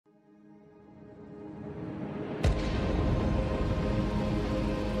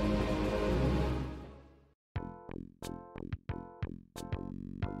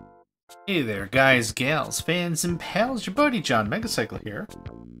Hey there, guys, gals, fans, and pals. Your buddy JohnMegacycle here.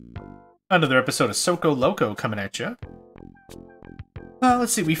 Another episode of Soko, Loko coming at you.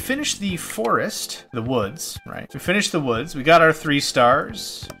 Let's see, we finished the forest, the woods, right? We finished the woods. We got our 3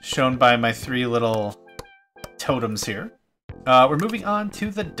 stars, shown by my 3 little totems here. We're moving on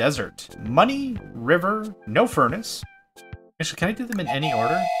to the desert. Money, river, no furnace. Actually, can I do them in any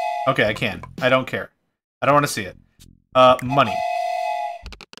order? Okay, I can. I don't care. I don't want to see it. Money.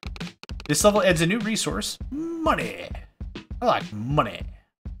 This level adds a new resource, money. I like money.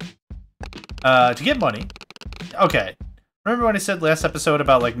 To get money, okay. Remember when I said last episode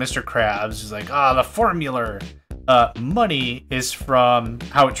about like Mr. Krabs? He's like, the formula. Money is from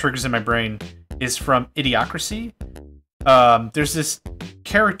how it triggers in my brain is from Idiocracy. There's this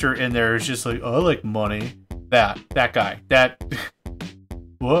character in there who's just like, oh, I like money. That guy. That.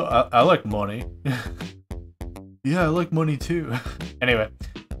 Well, I like money. Yeah, I like money too. Anyway.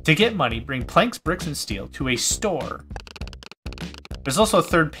 To get money, bring planks, bricks, and steel to a store. There's also a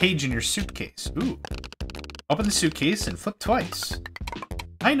 3rd page in your suitcase. Ooh. Open the suitcase and flip twice.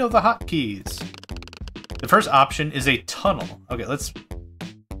 I know the hotkeys. The first option is a tunnel. Okay, let's...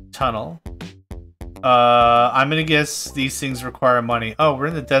 Tunnel. I'm gonna guess these things require money. Oh, we're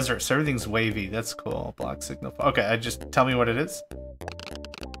in the desert, so everything's wavy. That's cool. Block signal. Okay, just tell me what it is.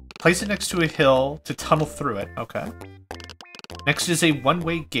 Place it next to a hill to tunnel through it. Okay. Next is a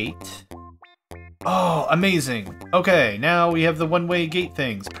one-way gate. Oh, amazing. Okay, now we have the one-way gate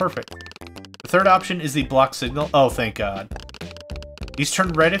things. Perfect. The 3rd option is the block signal. Oh, thank God. These turn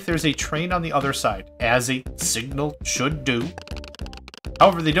red if there's a train on the other side, as a signal should do.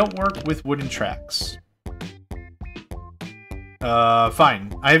 However, they don't work with wooden tracks.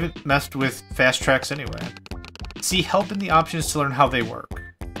 Fine. I haven't messed with fast tracks anyway. See help in the options to learn how they work.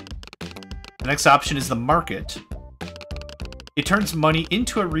 The next option is the market. It turns money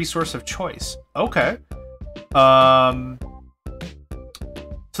into a resource of choice. Okay. So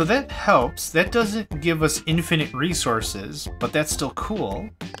that helps. That doesn't give us infinite resources, but that's still cool.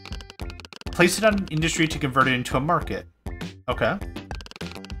 Place it on an industry to convert it into a market. Okay.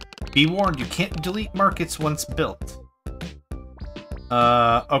 Be warned, you can't delete markets once built.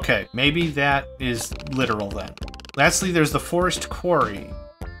 Okay. Maybe that is literal then. Lastly, there's the forest quarry.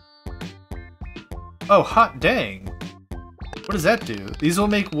 Oh, hot dang. What does that do? These will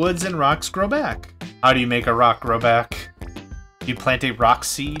make woods and rocks grow back. How do you make a rock grow back? You plant a rock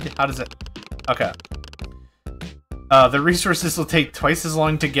seed? How does it... Okay. The resources will take twice as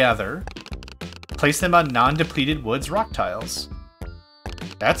long to gather. Place them on non-depleted woods rock tiles.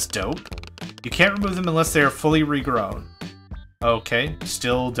 That's dope. You can't remove them unless they are fully regrown. Okay,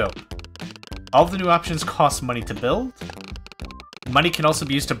 still dope. All of the new options cost money to build. Money can also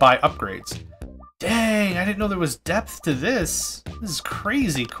be used to buy upgrades. Dang, I didn't know there was depth to this. This is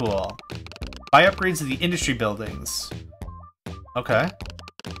crazy cool. Buy upgrades to the industry buildings. Okay.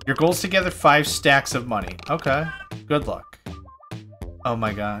 Your goal is to gather 5 stacks of money. Okay. Good luck. Oh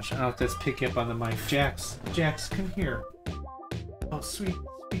my gosh. I don't know if that's picking up on the mic. Jax, come here. Oh, sweet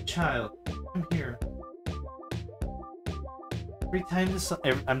child. Come here. Every time the sun...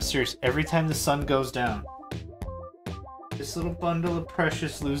 I'm serious. Every time the sun goes down, this little bundle of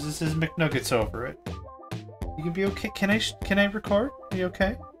precious loses his McNuggets over it. You can be okay? Can I record? Are you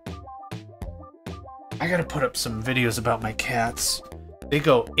okay? I gotta put up some videos about my cats. They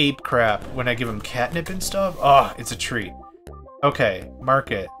go ape crap when I give them catnip and stuff. Oh, it's a treat. Okay,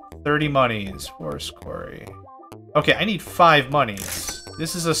 market. 30 monies. Forest quarry. Okay, I need 5 monies.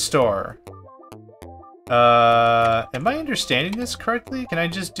 This is a store. Am I understanding this correctly? Can I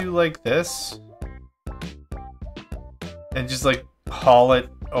just do like this? And just, like, haul it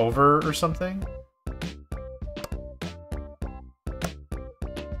over or something?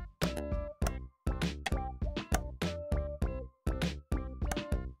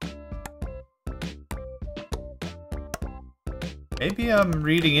 Maybe I'm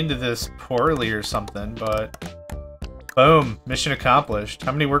reading into this poorly or something, but... Boom! Mission accomplished.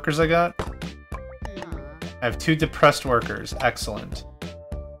 How many workers I got? I have 2 depressed workers. Excellent.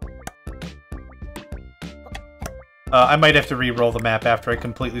 I might have to re-roll the map after I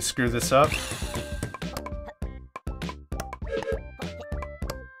completely screw this up.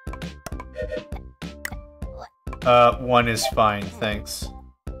 One is fine, thanks.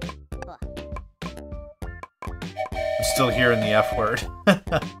 I'm still hearing the F word.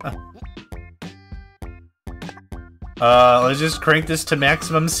 Let's just crank this to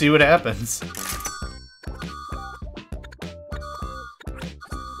maximum, see what happens.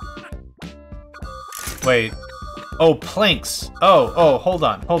 Wait. Oh, planks. Oh, hold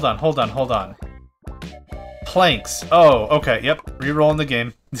on. Planks. Oh, okay, yep. Rerolling the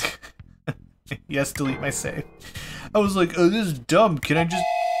game. Yes, delete my save. I was like, oh, this is dumb. Can I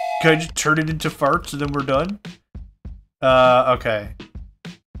just turn it into farts and then we're done? Okay.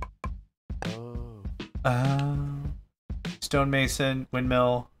 Stonemason,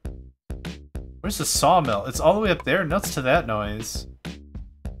 windmill. Where's the sawmill? It's all the way up there. Nuts to that noise.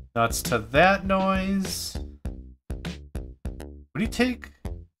 Nuts to that noise. What do you take?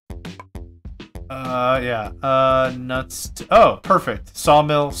 Yeah. Nuts to... Oh, perfect.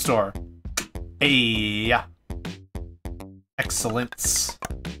 Sawmill, store. Hey, yeah. Excellence.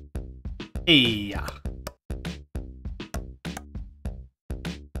 Hey, yeah.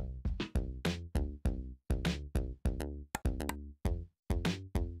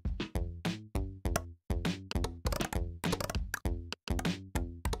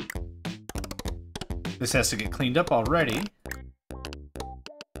 This has to get cleaned up already.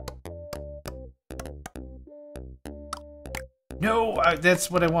 No, that's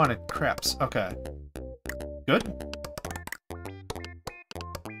what I wanted. Craps. Okay. Good.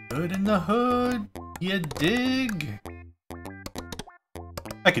 Good in the hood. You dig?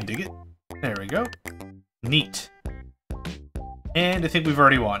 I can dig it. There we go. Neat. And I think we've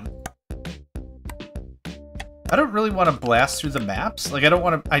already won. I don't really want to blast through the maps. Like, I don't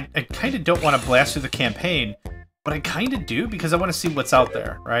want to... I kind of don't want to blast through the campaign, but I kind of do because I want to see what's out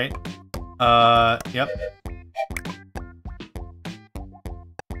there, right? Yep.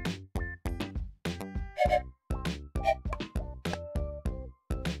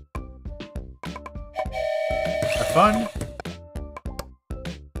 Have fun.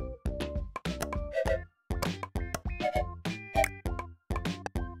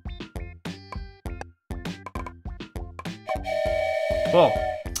 Cool.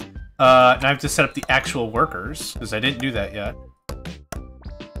 Now I have to set up the actual workers, because I didn't do that yet.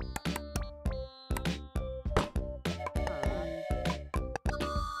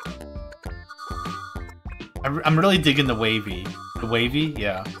 I'm really digging the wavy. The wavy?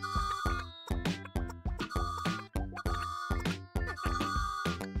 Yeah.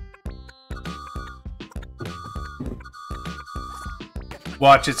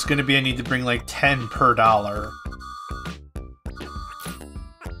 Watch, it's gonna be I need to bring like 10 per dollar.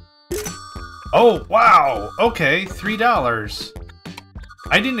 Oh, wow! Okay, $3.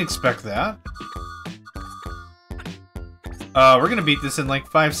 I didn't expect that. We're gonna beat this in like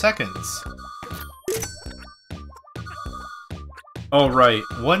 5 seconds. Oh, right.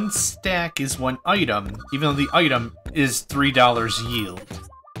 One stack is one item, even though the item is $3 yield.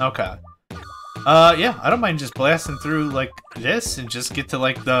 Okay. Yeah, I don't mind just blasting through like this and just get to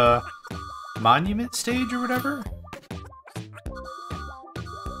like the monument stage or whatever.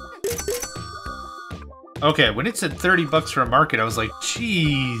 Okay, when it said 30 bucks for a market, I was like,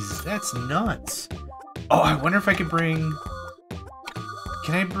 jeez, that's nuts. Oh, I wonder if I could bring...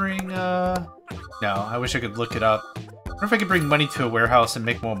 Can I bring, No, I wish I could look it up. I wonder if I could bring money to a warehouse and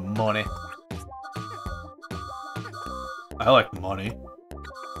make more money. I like money.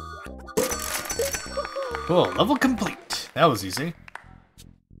 Cool, level complete. That was easy.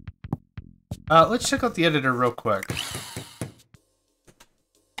 Let's check out the editor real quick.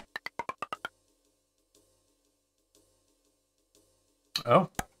 Oh,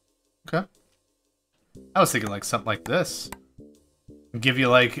 okay. I was thinking like something like this. Give you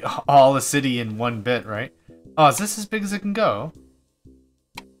like all the city in one bit, right? Oh, is this as big as it can go?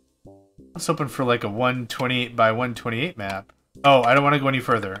 I was hoping for like a 128 by 128 map. Oh, I don't want to go any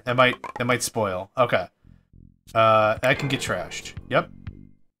further. That might spoil. Okay. That can get trashed. Yep.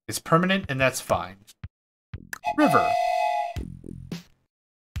 It's permanent and that's fine. River.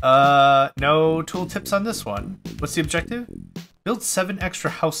 No tooltips on this one. What's the objective? Build 7 extra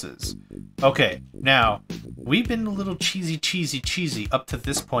houses. Okay, now, we've been a little cheesy up to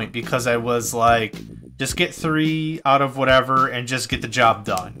this point because I was like, just get 3 out of whatever and just get the job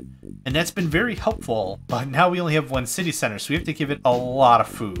done. And that's been very helpful, but now we only have 1 city center, so we have to give it a lot of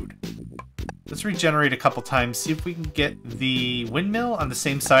food. Let's regenerate a couple times, see if we can get the windmill on the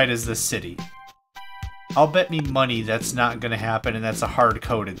same side as the city. I'll bet me money that's not gonna happen and that's a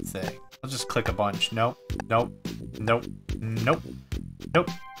hard-coded thing. I'll just click a bunch. Nope. Nope. Nope. Nope. Nope.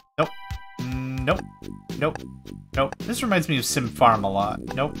 Nope. Nope. Nope. Nope. This reminds me of Sim Farm a lot.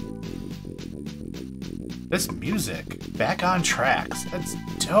 Nope. This music. Back on tracks. That's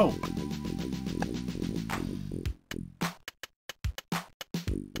dope.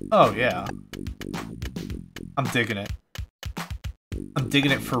 Oh, yeah. I'm digging it. I'm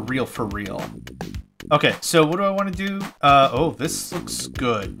digging it for real, for real. Okay, so what do I want to do? Oh, this looks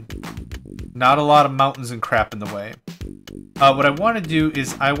good. Not a lot of mountains and crap in the way. What I want to do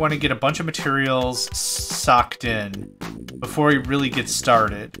is I want to get a bunch of materials socked in before we really get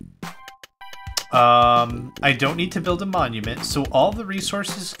started. I don't need to build a monument, so all the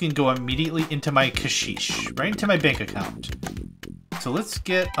resources can go immediately into my kashish, right into my bank account. So let's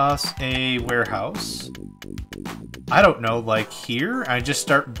get us a warehouse. I don't know, like here? I just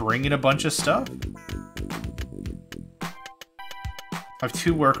start bringing a bunch of stuff? I have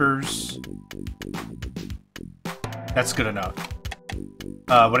 2 workers. That's good enough.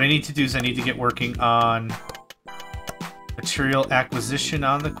 What I need to do is I need to get working on material acquisition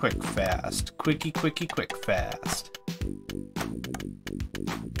on the quick fast. Quickie, quick fast.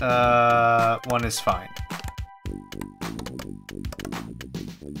 1 is fine.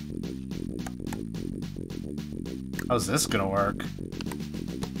 How's this gonna work?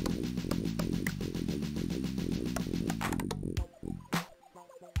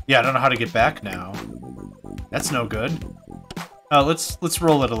 Yeah, I don't know how to get back now. That's no good. Let's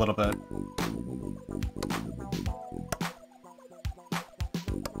roll it a little bit.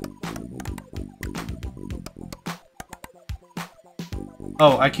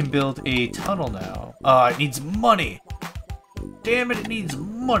 Oh, I can build a tunnel now. It needs money. Damn it, it needs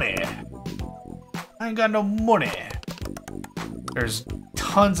money. I ain't got no money. There's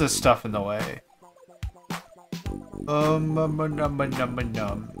tons of stuff in the way.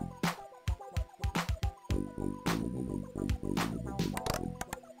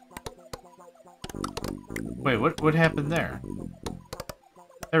 Wait, what happened there?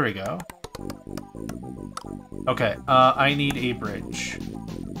 There we go. Okay, I need a bridge.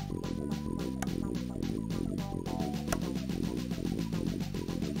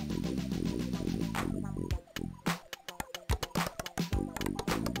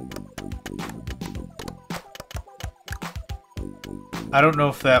 I don't know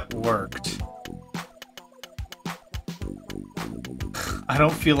if that worked. I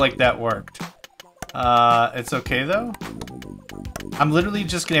don't feel like that worked. It's okay though? I'm literally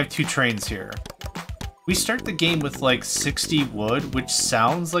just gonna have 2 trains here. We start the game with like 60 wood, which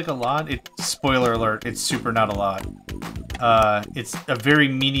sounds like a lot. Spoiler alert, it's super not a lot. It's a very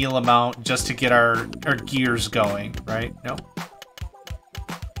menial amount just to get our gears going, right? No?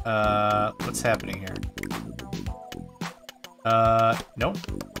 What's happening here? Nope.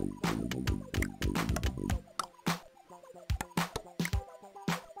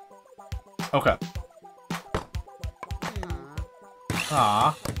 Okay.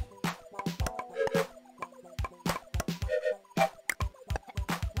 Ah.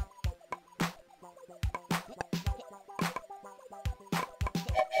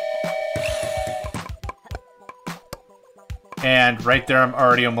 And right there, I'm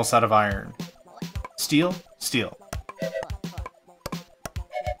already almost out of iron. Steel? Steel.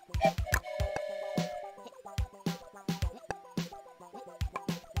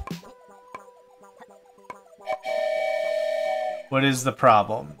 What is the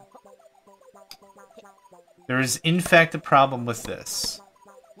problem? There is, in fact, a problem with this.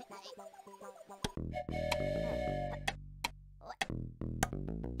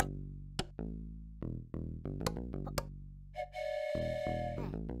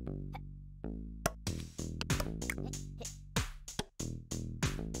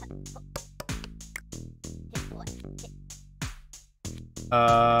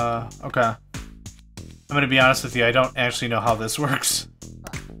 Okay. I'm gonna be honest with you, I don't actually know how this works.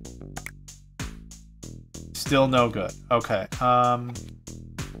 Still no good. Okay,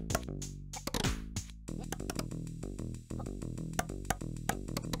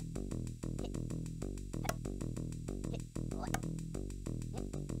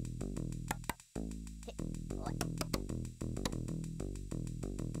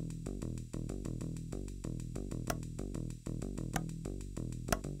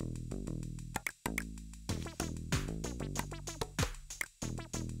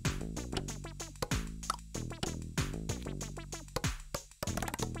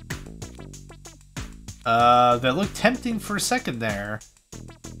 that looked tempting for a second there.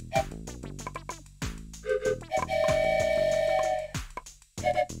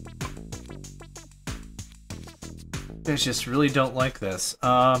 I just really don't like this.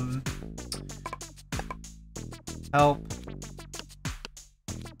 Help.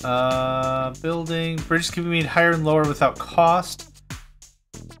 Building. Bridges can be made higher and lower without cost.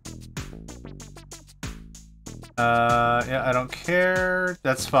 Yeah, I don't care.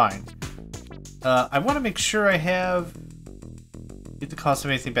 That's fine. I want to make sure I have... Get the cost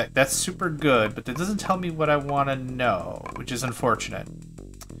of anything back. That's super good, but that doesn't tell me what I want to know, which is unfortunate.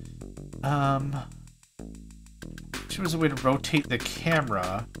 There was a way to rotate the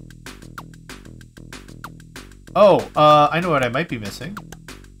camera. Oh, I know what I might be missing.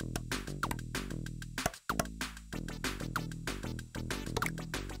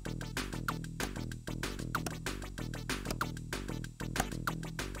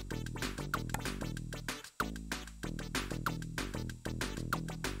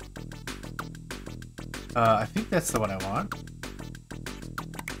 I think that's the one I want.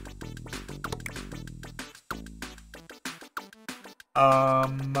 I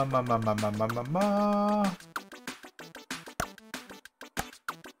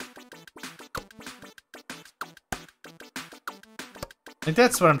think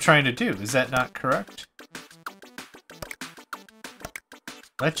that's what I'm trying to do. Is that not correct?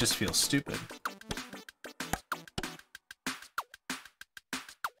 That just feels stupid.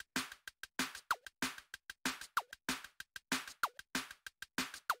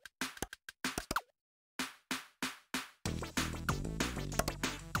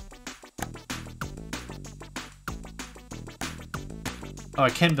 Oh, I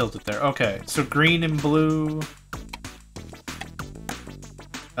can build it there. Okay, so green and blue.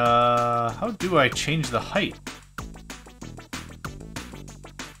 How do I change the height?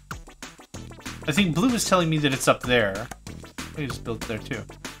 I think blue is telling me that it's up there. Let me just build it there too.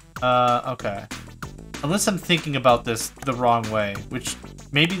 Okay. Unless I'm thinking about this the wrong way, which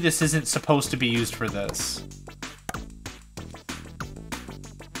maybe this isn't supposed to be used for this.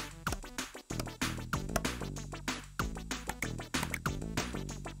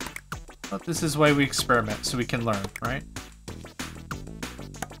 But this is why we experiment, so we can learn, right?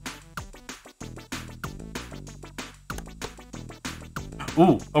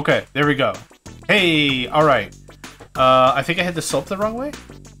 Ooh, okay, there we go. Hey, alright. I think I had the slope the wrong way?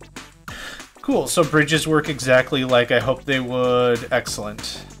 Cool, so bridges work exactly like I hoped they would.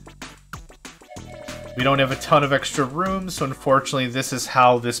 Excellent. We don't have a ton of extra room, so unfortunately this is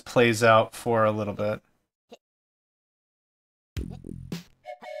how this plays out for a little bit.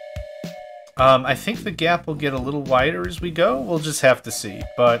 I think the gap will get a little wider as we go. We'll just have to see,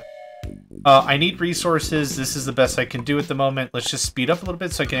 but I need resources. This is the best I can do at the moment. Let's just speed up a little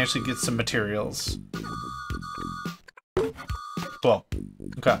bit so I can actually get some materials. Cool.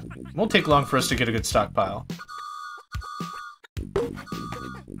 Okay. Won't take long for us to get a good stockpile.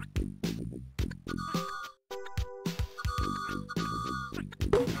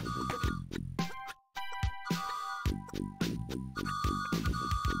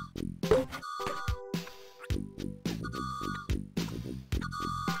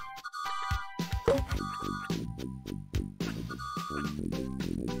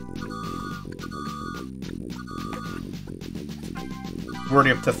 We're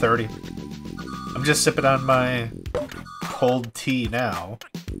already up to 30. I'm just sipping on my cold tea now,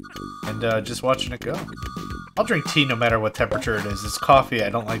 and just watching it go. I'll drink tea no matter what temperature it is. It's coffee I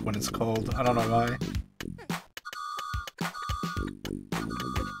don't like when it's cold. I don't know why.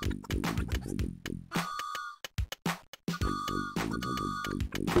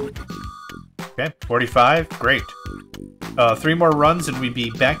 Okay, 45. Great. 3 more runs and we'd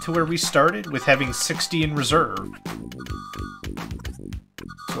be back to where we started with having 60 in reserve.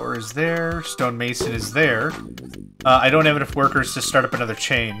 Door is there. Stonemason is there. I don't have enough workers to start up another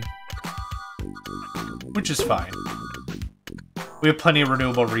chain, which is fine. We have plenty of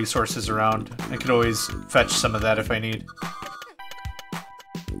renewable resources around. I could always fetch some of that if I need.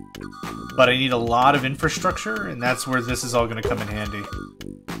 But I need a lot of infrastructure, and that's where this is all going to come in handy.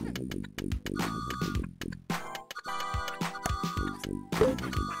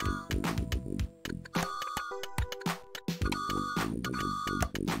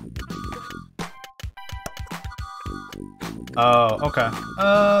 Oh, okay.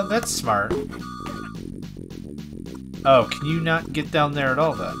 That's smart. Oh, can you not get down there at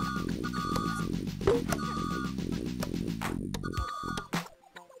all, then?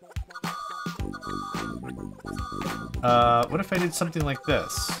 What if I did something like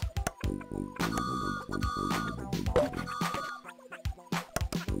this?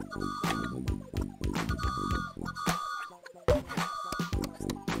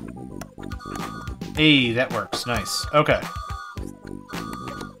 Hey, that works. Nice. Okay.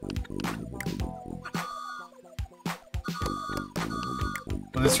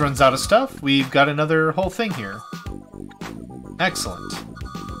 When this runs out of stuff, we've got another whole thing here. Excellent.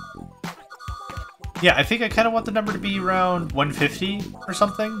 Yeah, I think I kind of want the number to be around 150 or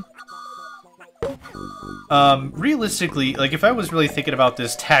something. Realistically, like, if I was really thinking about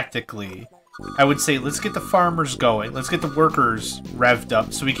this tactically, I would say let's get the farmers going, let's get the workers revved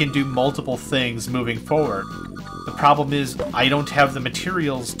up so we can do multiple things moving forward. The problem is I don't have the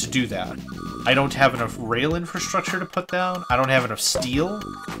materials to do that. I don't have enough rail infrastructure to put down, I don't have enough steel,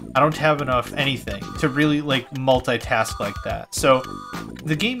 I don't have enough anything to really, like, multitask like that. So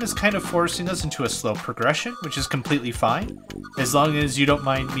the game is kind of forcing us into a slow progression, which is completely fine, as long as you don't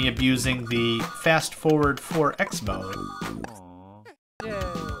mind me abusing the fast forward 4x mode. Yay.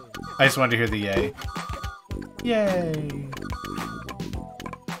 I just wanted to hear the yay. Yay!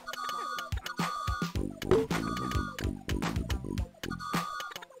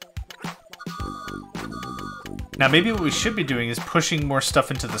 Now, maybe what we should be doing is pushing more stuff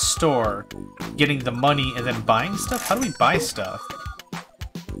into the store, getting the money, and then buying stuff? How do we buy stuff?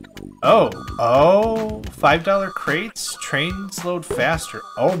 Oh, $5 crates? Trains load faster.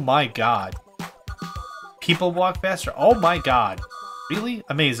 Oh my god. People walk faster. Oh my god. Really?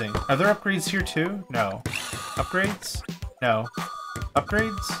 Amazing. Are there upgrades here too? No. Upgrades? No.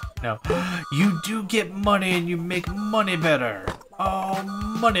 Upgrades? No. You do get money and you make money better. Oh,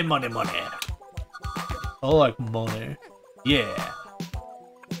 money, money, money. I like money. Yeah.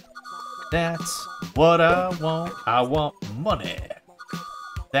 That's what I want. I want money.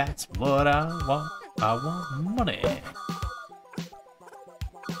 That's what I want. I want money.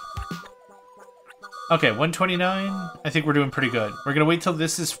 Okay, 129. I think we're doing pretty good. We're gonna wait till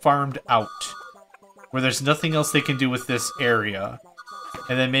this is farmed out, where there's nothing else they can do with this area.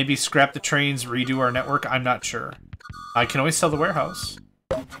 And then maybe scrap the trains, redo our network. I'm not sure. I can always sell the warehouse.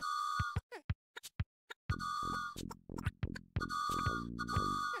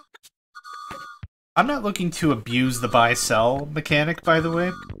 I'm not looking to abuse the buy-sell mechanic, by the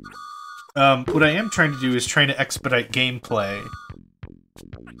way. What I am trying to do is trying to expedite gameplay.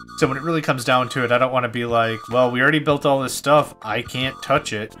 So when it really comes down to it, I don't want to be like, well, we already built all this stuff. I can't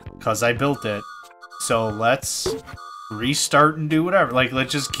touch it because I built it. So let's restart and do whatever. Like,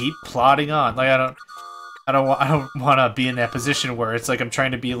 let's just keep plodding on. Like, I don't want to be in that position where it's like I'm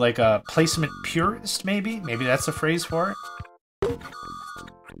trying to be like a placement purist, maybe? Maybe that's a phrase for it.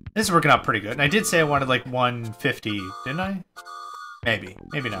 This is working out pretty good. And I did say I wanted like 150, didn't I? Maybe.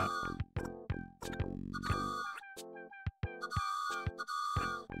 Maybe not.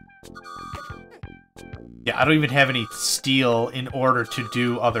 Yeah, I don't even have any steel in order to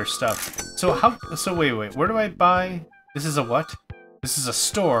do other stuff. So wait, where do I buy? This is a what? This is a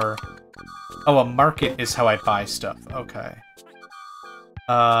store. Oh, a market is how I buy stuff. Okay.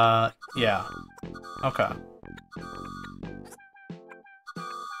 Yeah. Okay.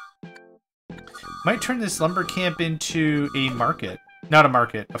 Might turn this lumber camp into a market. Not a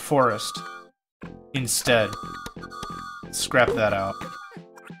market, a forest. Instead. Scrap that out.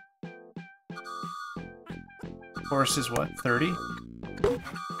 Forest is what? 30?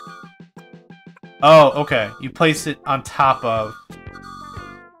 Oh, okay. You place it on top of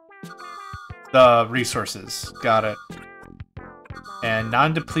the resources. Got it. And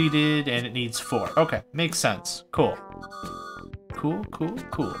non-depleted, and it needs 4. Okay, makes sense. Cool. Cool, cool,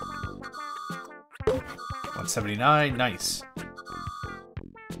 cool. 179, nice.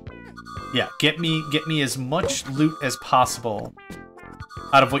 Yeah, get me as much loot as possible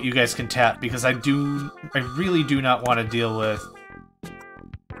out of what you guys can tap, because I really do not want to deal with.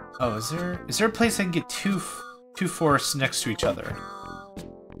 Oh, is there a place I can get two forests next to each other?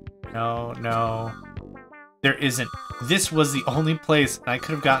 No. There isn't. This was the only place, and I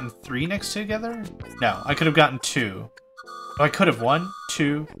could have gotten 3 next together? No, I could have gotten 2. Oh, I could have 1,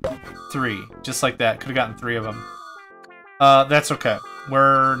 2, 3. Just like that. Could have gotten 3 of them. That's okay.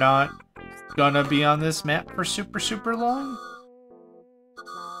 We're not gonna be on this map for super, super long.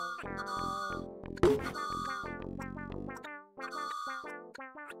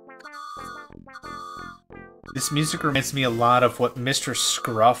 This music reminds me a lot of what Mr.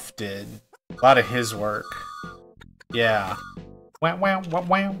 Scruff did. A lot of his work. Yeah. What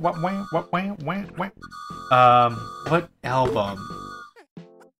album?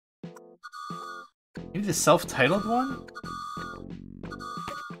 Maybe the self-titled one?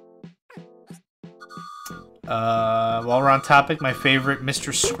 While we're on topic, my favorite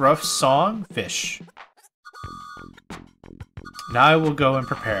Mr. Scruff song, Fish. Now I will go and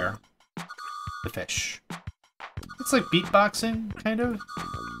prepare the fish. It's like beatboxing, kind of.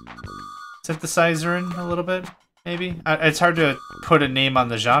 Synthesizer in a little bit, maybe. It's hard to put a name on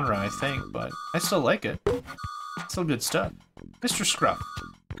the genre, I think, but I still like it. Still good stuff. Mr. Scruff.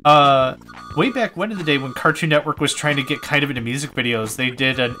 Way back when in the day when Cartoon Network was trying to get kind of into music videos, they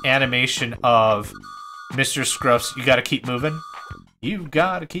did an animation of Mr. Scruff's You Gotta Keep Moving. You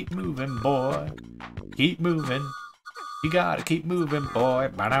gotta keep moving, boy. Keep moving. You gotta keep moving,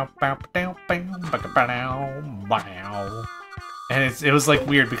 boy. And it was like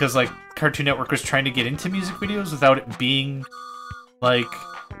weird because like Cartoon Network was trying to get into music videos without it being like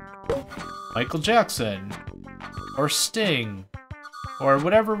Michael Jackson or Sting or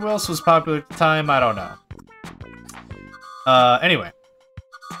whatever else was popular at the time. I don't know. Anyway,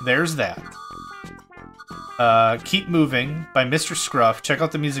 there's that. Keep Moving by Mr. Scruff. Check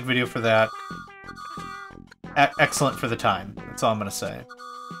out the music video for that. Excellent for the time. That's all I'm gonna say.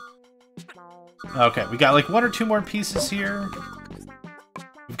 Okay, we got like 1 or 2 more pieces here.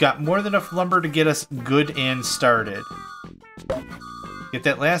 We've got more than enough lumber to get us good and started. Get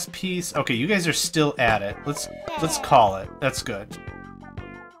that last piece. Okay, you guys are still at it. Let's call it. That's good.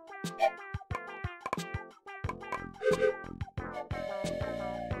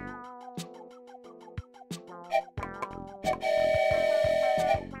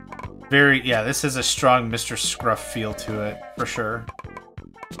 Very, yeah, this has a strong Mr. Scruff feel to it, for sure.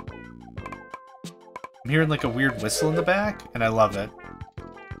 I'm hearing like a weird whistle in the back, and I love it.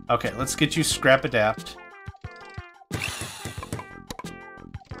 Okay, let's get you Scrap Adapt.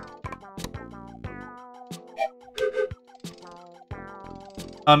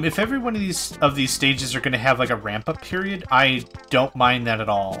 If every one of these stages are going to have like a ramp-up period, I don't mind that at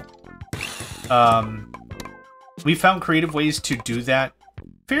all. We found creative ways to do that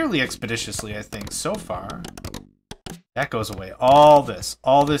fairly expeditiously, I think, so far. That goes away. All this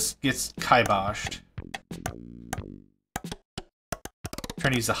gets kiboshed.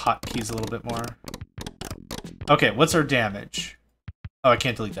 Trying to use the hotkeys a little bit more. Okay, what's our damage? Oh, I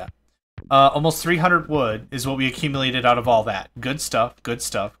can't delete that. Almost 300 wood is what we accumulated out of all that. Good stuff, good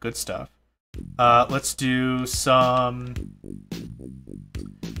stuff, good stuff. Let's do some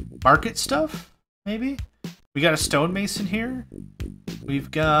market stuff, maybe? We got a stonemason here.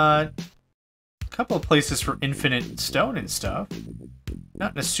 We've got a couple of places for infinite stone and stuff.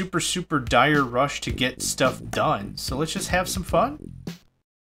 Not in a super dire rush to get stuff done, so let's just have some fun.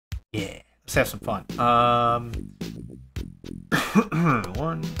 Yeah, let's have some fun.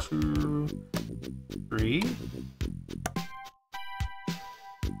 1, 2, 3.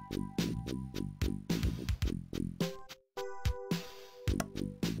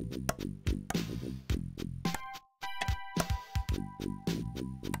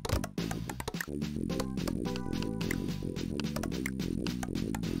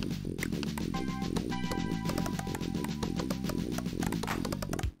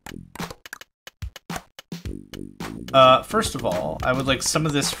 First of all, I would like some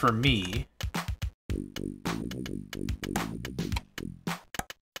of this for me.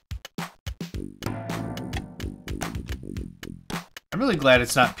 I'm really glad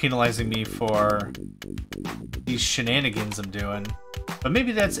it's not penalizing me for these shenanigans I'm doing. But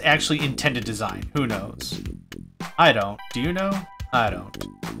maybe that's actually intended design. Who knows? I don't. Do you know? I don't.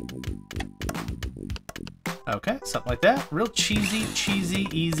 Okay, something like that. Real cheesy,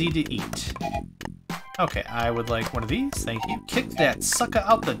 easy to eat. Okay, I would like one of these. Thank you. Kick that sucker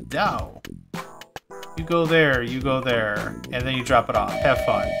out the dough. You go there, and then you drop it off. Have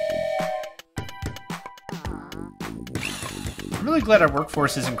fun. I'm really glad our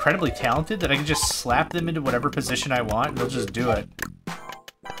workforce is incredibly talented that I can just slap them into whatever position I want and they'll just do it.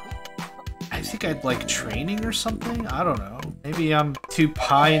 I think I'd like training or something? I don't know. Maybe I'm too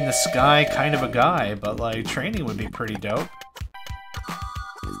pie in the sky kind of a guy, but like training would be pretty dope.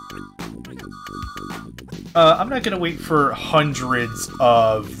 I'm not gonna wait for hundreds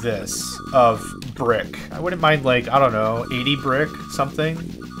of brick. I wouldn't mind like, I don't know, 80 brick, something.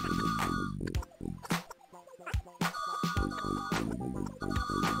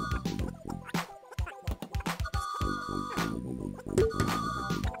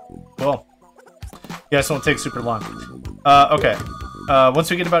 Cool. Yeah, this won't take super long. Okay. Once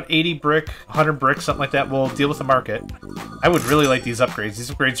we get about 80 brick, 100 brick, something like that, we'll deal with the market. I would really like these upgrades.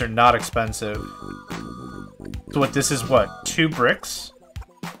 These upgrades are not expensive. So what, this is what? 2 bricks?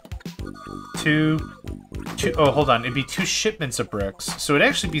 Two, oh, hold on. It'd be 2 shipments of bricks. So it'd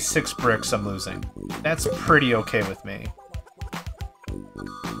actually be 6 bricks I'm losing. That's pretty okay with me.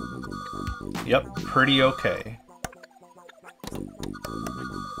 Yep, pretty okay.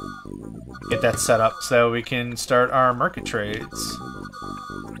 Get that set up so we can start our market trades.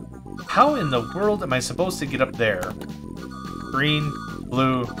 How in the world am I supposed to get up there? Green,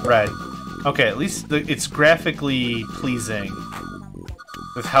 blue, red. Okay, at least it's graphically pleasing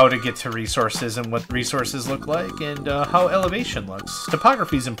with how to get to resources and what resources look like and how elevation looks.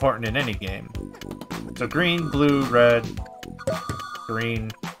 Topography is important in any game. So green, blue, red,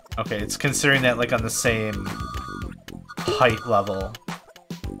 green. Okay, it's considering that like on the same height level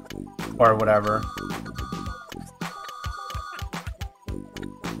or whatever.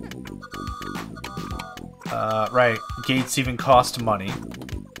 Right, gates even cost money.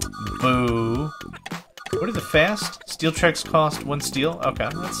 Boo. What are the fast? Steel tracks cost 1 steel? Okay,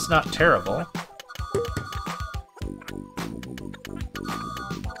 that's not terrible.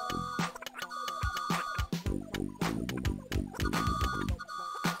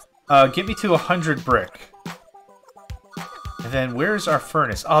 Get me to 100 brick. And then where's our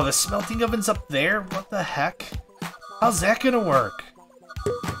furnace? Oh, the smelting oven's up there? What the heck? How's that gonna work?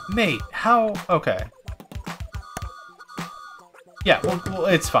 Mate, how? Okay. Yeah, well,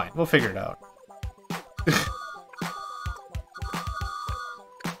 it's fine. We'll figure it out.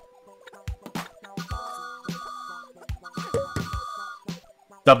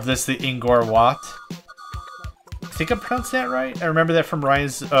 dub this the Ingor Watt. I think I pronounced that right. I remember that from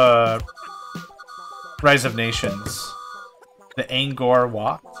Rise of Nations. The Angor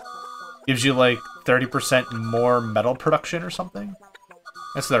Watt gives you like 30% more metal production or something.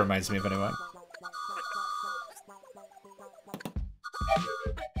 That's what that reminds me of anyway.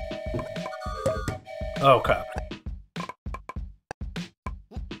 Okay.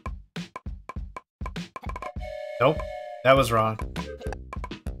 Nope, that was wrong.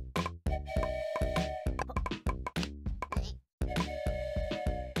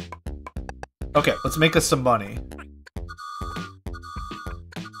 Okay, let's make us some money.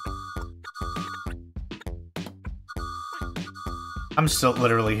 I'm still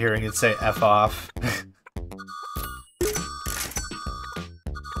literally hearing it say F off.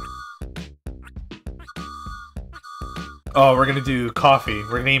 Oh, we're gonna do coffee.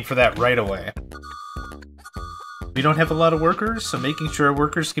 We're gonna aim for that right away. We don't have a lot of workers, so making sure our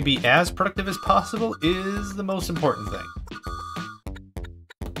workers can be as productive as possible is the most important thing.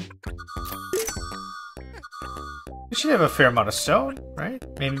 We should have a fair amount of stone, right?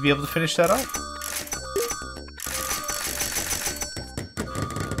 Maybe be able to finish that up.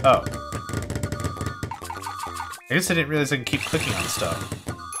 Oh. I guess I didn't realize I can keep clicking on stuff.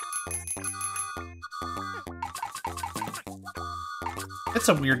 That's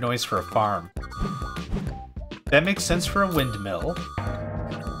a weird noise for a farm. That makes sense for a windmill.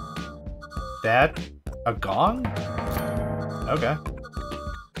 That... a gong? Okay.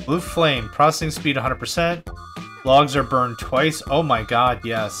 Blue flame, processing speed 100%. Logs are burned twice. Oh my god,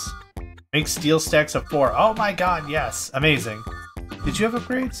 yes. Make steel stacks of 4. Oh my god, yes. Amazing. Did you have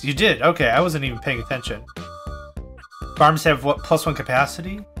upgrades? You did. Okay, I wasn't even paying attention. Farms have what? +1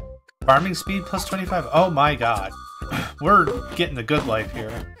 capacity? Farming speed +25? Oh my god. We're getting the good life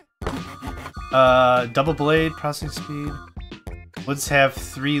here. Double blade, processing speed. Woods have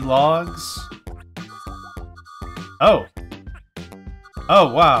 3 logs. Oh.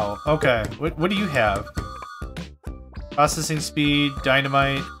 Oh, wow. Okay. What do you have? Processing speed,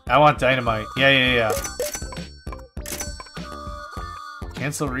 dynamite. I want dynamite. Yeah.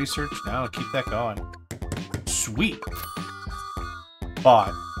 Cancel research. No, keep that going. Sweet.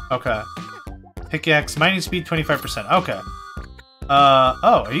 Bought. Okay. Pickaxe, mining speed 25%. Okay.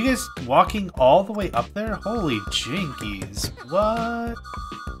 Oh, are you guys walking all the way up there? Holy jinkies. What?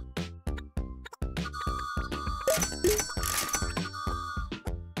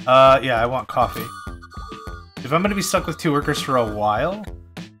 Yeah, I want coffee. If I'm gonna be stuck with 2 workers for a while...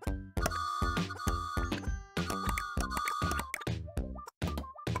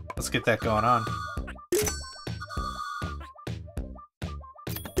 let's get that going on.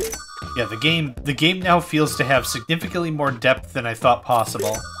 Yeah, the game now feels to have significantly more depth than I thought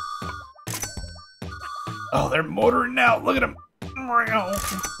possible. Oh, they're motoring now. Look at them.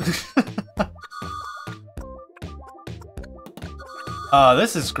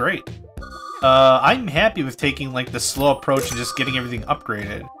 This is great. I'm happy with taking like the slow approach and just getting everything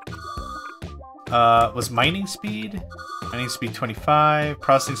upgraded. Was mining speed? Mining speed 25,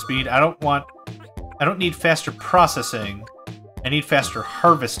 processing speed. I don't need faster processing. I need faster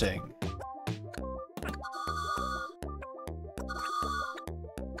harvesting.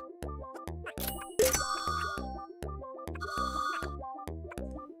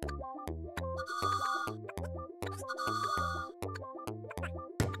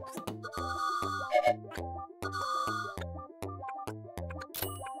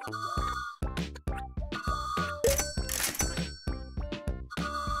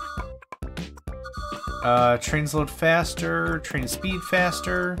 Trains load faster, train speed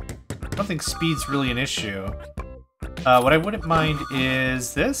faster. I don't think speed's really an issue. What I wouldn't mind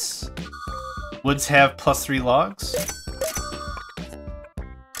is this. Woods have +3 logs.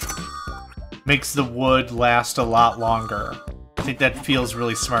 Makes the wood last a lot longer. I think that feels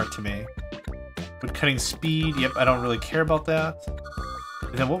really smart to me. Wood cutting speed, yep, I don't really care about that.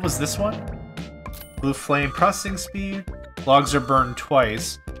 And then what was this one? Blue flame processing speed. Logs are burned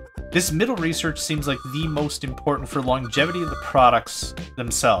twice. This middle research seems like the most important for longevity of the products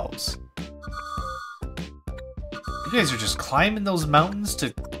themselves. You guys are just climbing those mountains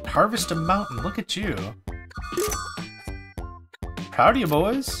to harvest a mountain. Look at you. Proud of you,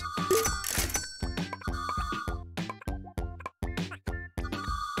 boys.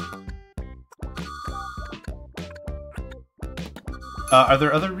 Are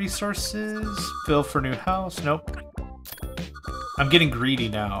there other resources? Fill for new house? Nope. I'm getting greedy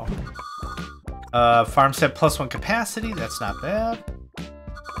now. Farms have +1 capacity. That's not bad.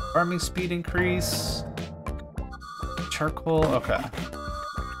 Farming speed increase. Charcoal. Okay.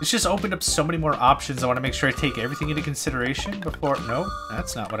 It's just opened up so many more options. I want to make sure I take everything into consideration before... No,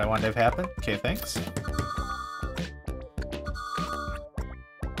 that's not what I wanted to have happen. Okay, thanks.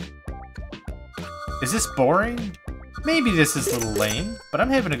 Is this boring? Maybe this is a little lame, but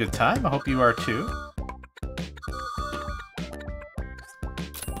I'm having a good time. I hope you are too.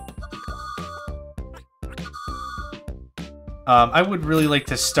 I would really like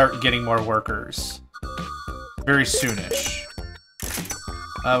to start getting more workers. Very soonish.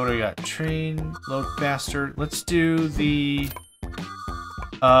 What do we got? Train, load faster. Let's do the...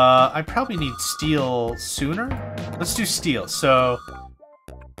 I probably need steel sooner. Let's do steel. So,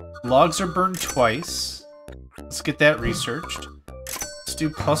 logs are burned twice. Let's get that researched. Let's do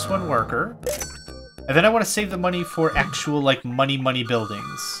 +1 worker. And then I want to save the money for actual, like, money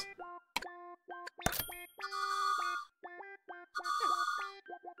buildings.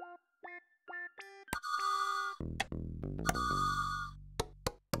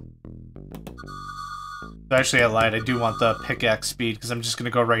 Actually, I lied. I do want the pickaxe speed, because I'm just going to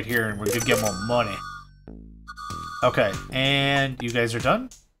go right here and we're going to get more money. Okay, and you guys are done?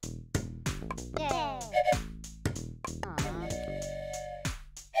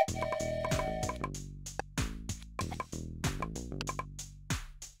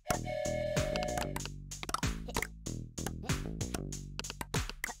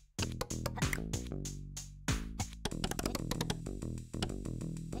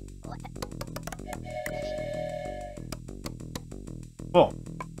 Cool.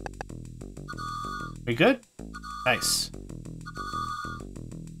 We good? Nice.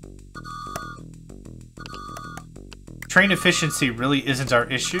 Train efficiency really isn't our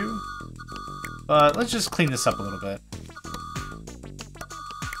issue, but let's just clean this up a little bit.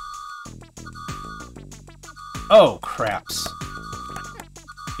 Oh, craps.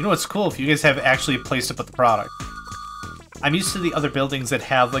 You know what's cool? If you guys have actually a place to put the product. I'm used to the other buildings that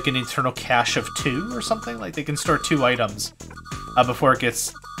have like an internal cache of 2 or something. Like they can store 2 items before it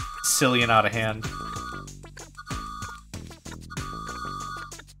gets silly and out of hand.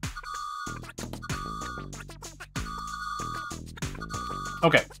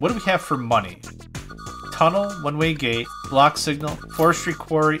 Okay, what do we have for money? Tunnel, one-way gate, block signal, forestry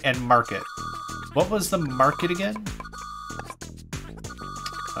quarry, and market. What was the market again?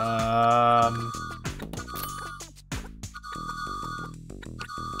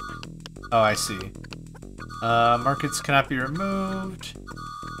 Oh, I see. Markets cannot be removed.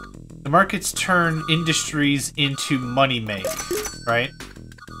 The markets turn industries into money make, right?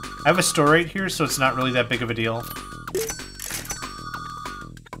 I have a store right here, so it's not really that big of a deal.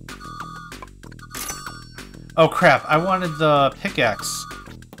 Oh crap, I wanted the pickaxe.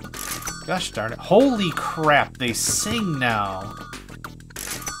 Gosh darn it. Holy crap, they sing now.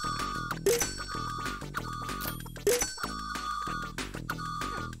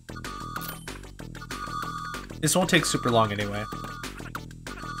 This won't take super long anyway.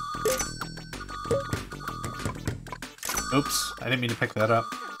 Oops, I didn't mean to pick that up.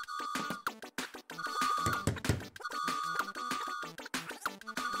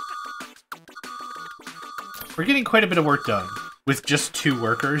 We're getting quite a bit of work done with just 2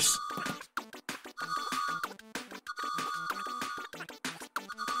 workers.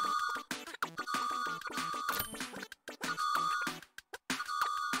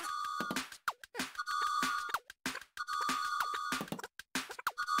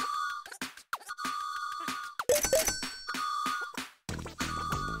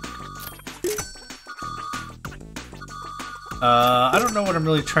 I don't know what I'm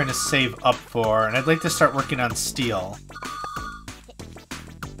really trying to save up for, and I'd like to start working on steel.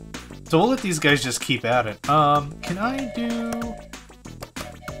 So we'll let these guys just keep at it. Can I do...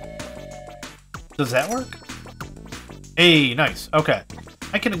 Does that work? Hey, nice. Okay.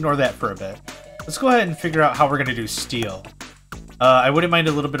 I can ignore that for a bit. Let's go ahead and figure out how we're going to do steel. I wouldn't mind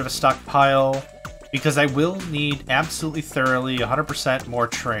a little bit of a stockpile, because I will need absolutely thoroughly 100% more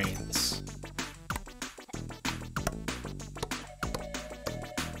trains.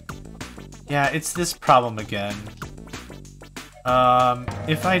 Yeah, it's this problem again.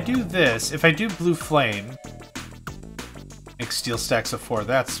 If I do this, if I do blue flame, make steel stacks of 4,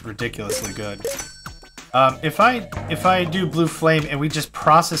 that's ridiculously good. If I do blue flame and we just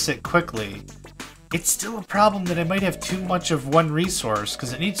process it quickly, it's still a problem that I might have too much of one resource,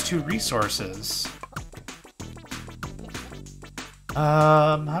 because it needs 2 resources.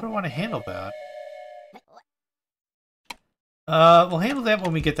 How do I want to handle that? We'll handle that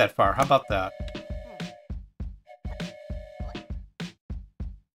when we get that far. How about that?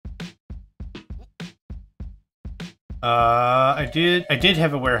 I did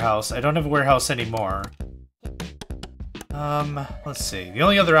have a warehouse. I don't have a warehouse anymore. Let's see. The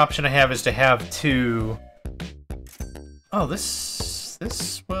only other option I have is to have two... Oh, this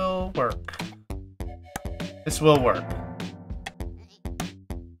will work. This will work.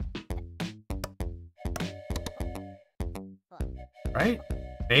 Right?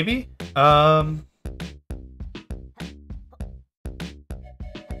 Maybe?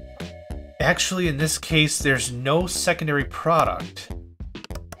 Actually, in this case, there's no secondary product.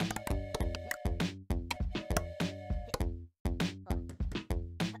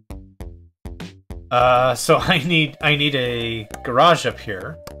 So I need a garage up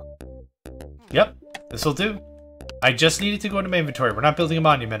here. Yep, this'll do. I just needed to go into my inventory. We're not building a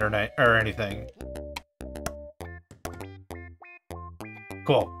monument or anything.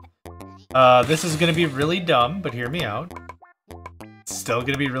 Cool. This is gonna be really dumb, but hear me out. It's still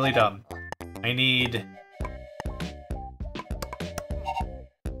gonna be really dumb. I need...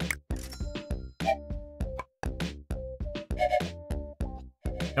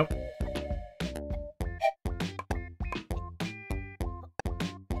 Nope.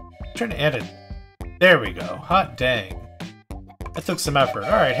 Trying to edit. There we go. Hot dang. That took some effort.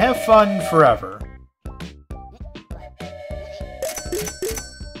 Alright, have fun forever.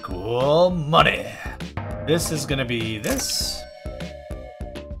 Cool money. This is gonna be this.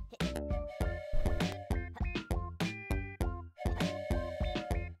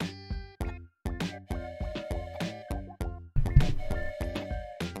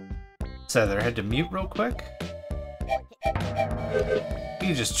 So there, I had to mute real quick. You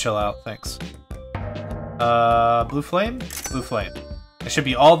can just chill out, thanks. Blue flame? Blue flame. It should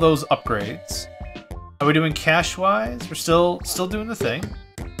be all those upgrades. Are we doing cash-wise? We're still doing the thing.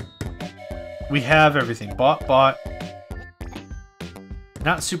 We have everything. Bought.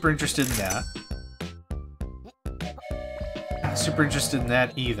 Not super interested in that. Not super interested in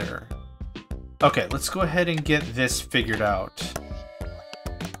that either. Okay, let's go ahead and get this figured out.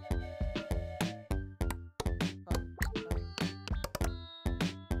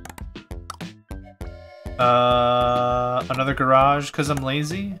 Another garage because I'm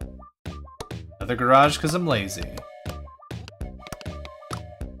lazy. Another garage because I'm lazy.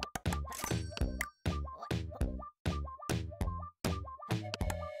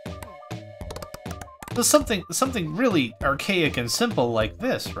 So something really archaic and simple like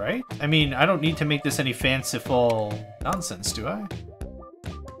this, right? I mean, I don't need to make this any fanciful nonsense, do I?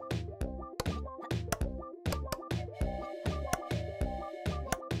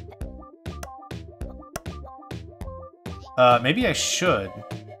 Maybe I should.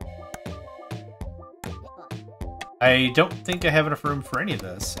 I don't think I have enough room for any of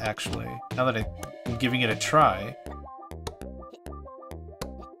this, actually, now that I'm giving it a try.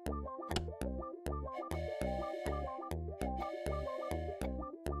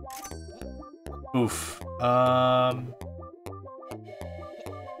 Oof.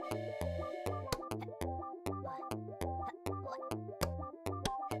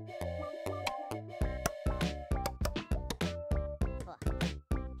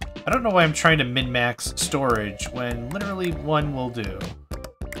 I don't know why I'm trying to min-max storage when literally one will do.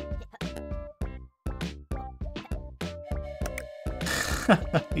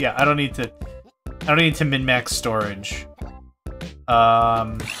 Yeah, I don't need to min-max storage.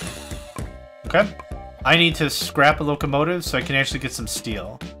 Okay. I need to scrap a locomotive so I can actually get some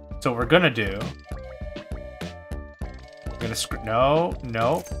steel. So what we're gonna do... We're gonna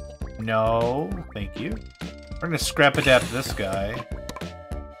no, thank you. We're gonna scrap adapt this guy.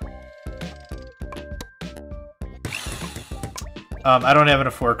 I don't have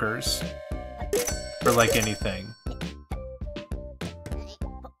enough workers for, like, anything.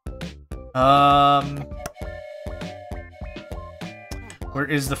 Where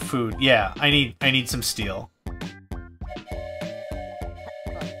is the food? Yeah, I need some steel.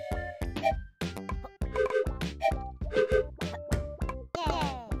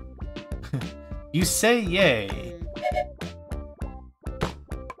 You say yay.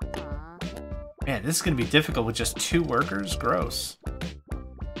 Man, this is gonna be difficult with just 2 workers? Gross.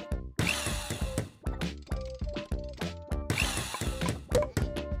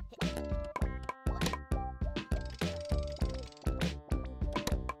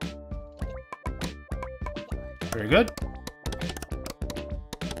 Very good.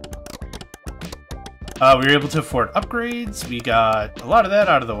 We were able to afford upgrades. We got a lot of that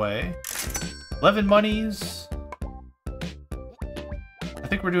out of the way. 11 monies. I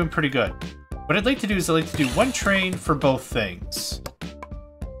think we're doing pretty good. What I'd like to do is I'd like to do 1 train for both things.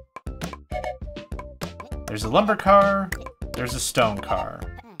 There's a lumber car. There's a stone car.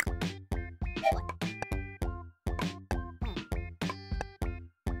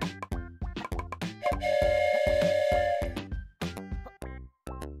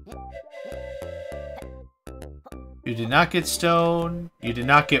 You did not get stone. You did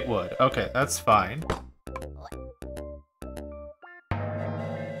not get wood. Okay, that's fine.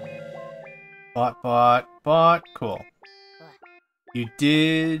 Bought. Cool. You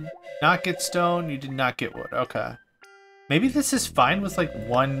did not get stone. You did not get wood. Okay. Maybe this is fine with, like,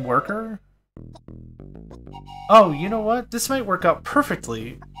 one worker? Oh, you know what? This might work out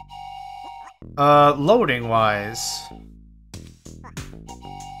perfectly. Loading-wise.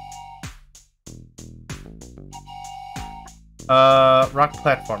 Rock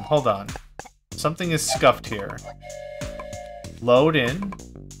platform. Hold on. Something is scuffed here. Load in.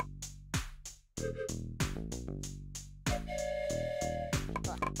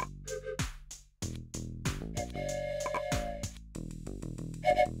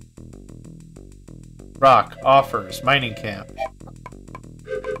 Rock, offers, mining camp.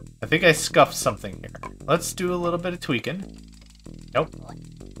 I think I scuffed something here. Let's do a little bit of tweaking. Nope.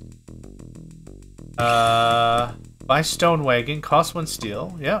 Buy stone wagon, cost 1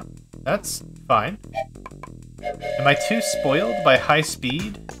 steel. Yeah, that's fine. Am I too spoiled by high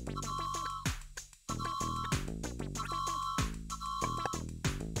speed?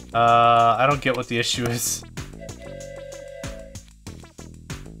 I don't get what the issue is.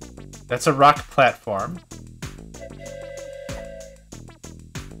 That's a rock platform.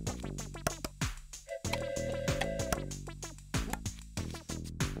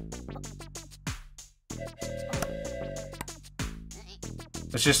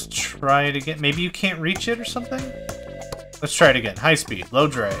 Let's just try it again. Maybe you can't reach it or something? Let's try it again. High speed, low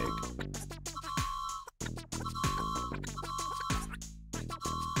drag.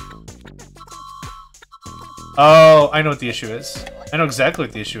 Oh, I know what the issue is. I know exactly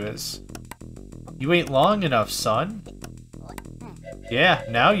what the issue is. You ain't long enough, son. Yeah,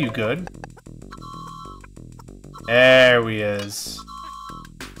 now you good. There we is.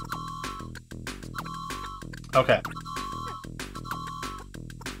 Okay.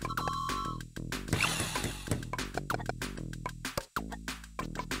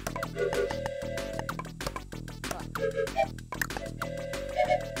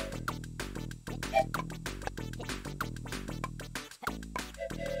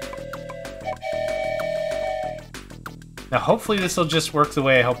 Now hopefully this will just work the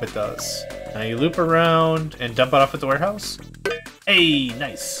way I hope it does. Now you loop around and dump it off at the warehouse. Hey,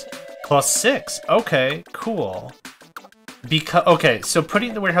 nice. +6. Okay, cool. Okay, so putting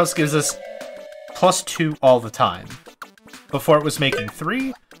in the warehouse gives us +2 all the time. Before it was making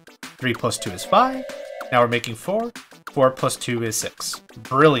 3. 3 + 2 is 5. Now we're making 4. 4 + 2 is 6.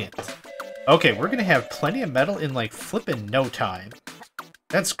 Brilliant. Okay, we're gonna have plenty of metal in like flippin' no time.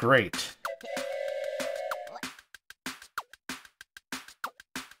 That's great.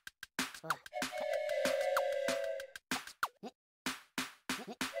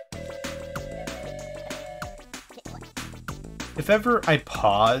 If ever I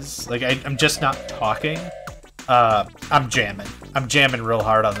pause, like I'm just not talking, I'm jamming. I'm jamming real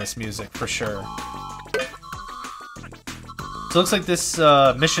hard on this music, for sure. So it looks like this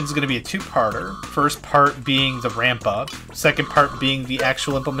mission's going to be a 2-parter. First part being the ramp up, second part being the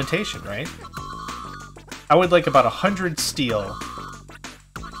actual implementation, right? I would like about 100 steel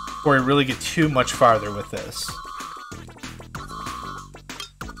before we really get too much farther with this.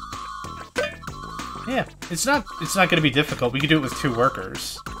 Yeah, it's not going to be difficult. We can do it with 2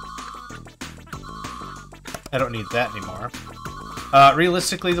 workers. I don't need that anymore.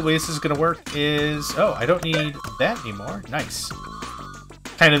 Realistically, the way this is going to work is... Oh, I don't need that anymore. Nice.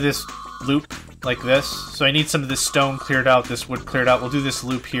 Kind of this loop like this. So I need some of this stone cleared out, this wood cleared out. We'll do this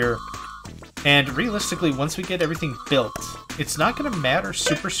loop here. And realistically, once we get everything built, it's not going to matter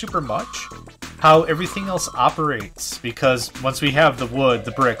super much how everything else operates. Because once we have the wood,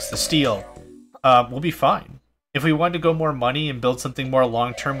 the bricks, the steel... we'll be fine. If we wanted to go more money and build something more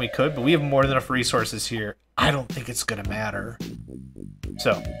long-term, we could, but we have more than enough resources here. I don't think it's going to matter.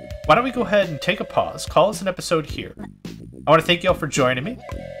 So, why don't we go ahead and take a pause, call us an episode here. I want to thank you all for joining me.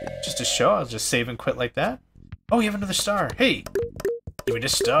 Just to show, I'll just save and quit like that. Oh, you have another star. Hey, give me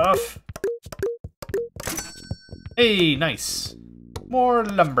this stuff. Hey, nice. More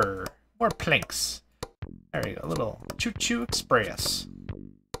lumber. More planks. There you go, a little choo-choo express.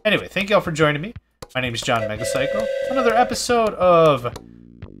 Anyway, thank you all for joining me. My name is JohnMegacycle. Another episode of...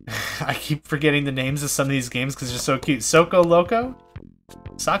 I keep forgetting the names of some of these games because they're so cute. Soko Loco?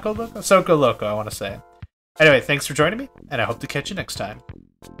 Soko Loco? Soko Loco, I want to say. Anyway, thanks for joining me, and I hope to catch you next time.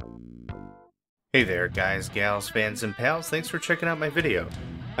 Hey there, guys, gals, fans, and pals. Thanks for checking out my video.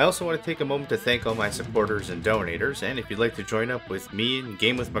 I also want to take a moment to thank all my supporters and donators, and if you'd like to join up with me and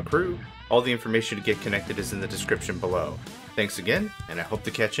game with my crew, all the information to get connected is in the description below. Thanks again, and I hope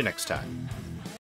to catch you next time.